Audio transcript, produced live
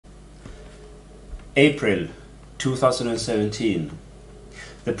April 2017.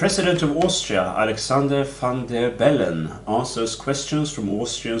 The President of Austria, Alexander van der Bellen, answers questions from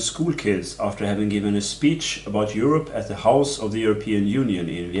Austrian school kids after having given a speech about Europe at the House of the European Union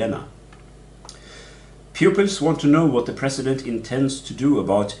in Vienna. Pupils want to know what the President intends to do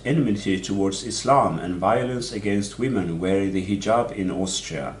about enmity towards Islam and violence against women wearing the hijab in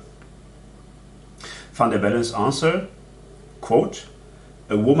Austria. Van der Bellen's answer, quote,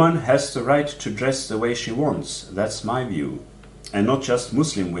 "A woman has the right to dress the way she wants, that's my view. And not just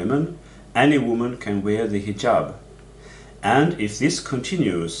Muslim women, any woman can wear the hijab. And if this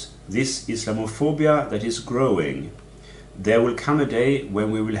continues, this Islamophobia that is growing, there will come a day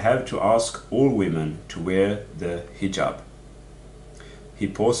when we will have to ask all women to wear the hijab." He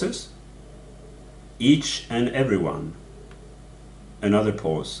pauses. Each and everyone. Another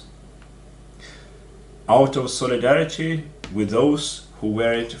pause. Out of solidarity with those who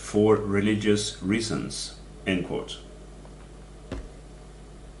wear it for religious reasons. End quote.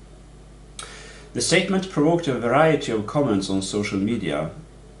 The statement provoked a variety of comments on social media.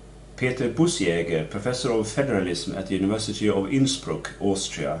 Peter Busjäger, professor of federalism at the University of Innsbruck,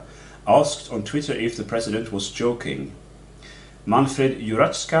 Austria, asked on Twitter if the president was joking. Manfred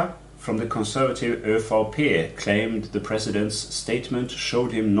Juratska from the conservative ÖVP claimed the president's statement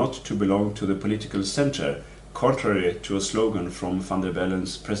showed him not to belong to the political center, contrary to a slogan from van der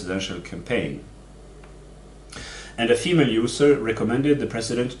Bellen's presidential campaign. And a female user recommended the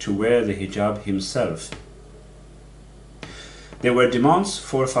president to wear the hijab himself. There were demands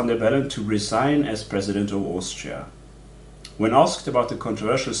for van der Bellen to resign as president of Austria. When asked about the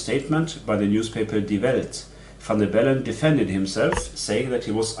controversial statement by the newspaper Die Welt, van der Bellen defended himself, saying that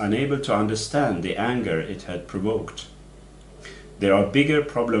he was unable to understand the anger it had provoked. "There are bigger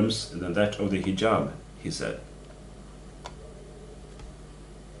problems than that of the hijab," he said.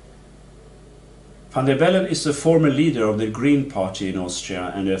 Van der Bellen is a former leader of the Green Party in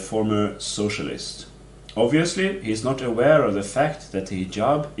Austria and a former socialist. Obviously, he is not aware of the fact that the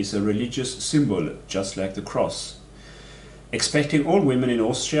hijab is a religious symbol, just like the cross. Expecting all women in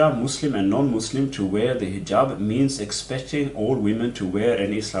Austria, Muslim and non-Muslim, to wear the hijab means expecting all women to wear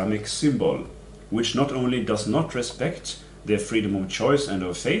an Islamic symbol, which not only does not respect their freedom of choice and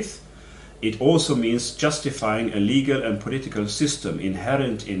of faith, it also means justifying a legal and political system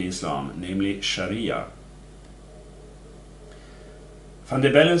inherent in Islam, namely Sharia. Van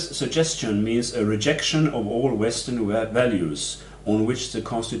der Bellen's suggestion means a rejection of all Western values on which the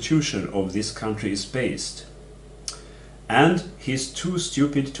constitution of this country is based. And he is too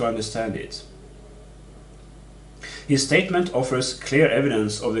stupid to understand it. His statement offers clear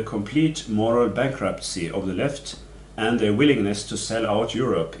evidence of the complete moral bankruptcy of the left and their willingness to sell out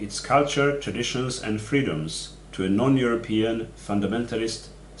Europe, its culture, traditions and freedoms, to a non-European, fundamentalist,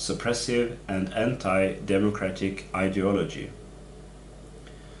 suppressive and anti-democratic ideology.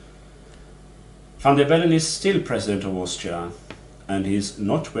 Van der Bellen is still president of Austria, and he is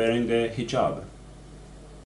not wearing the hijab.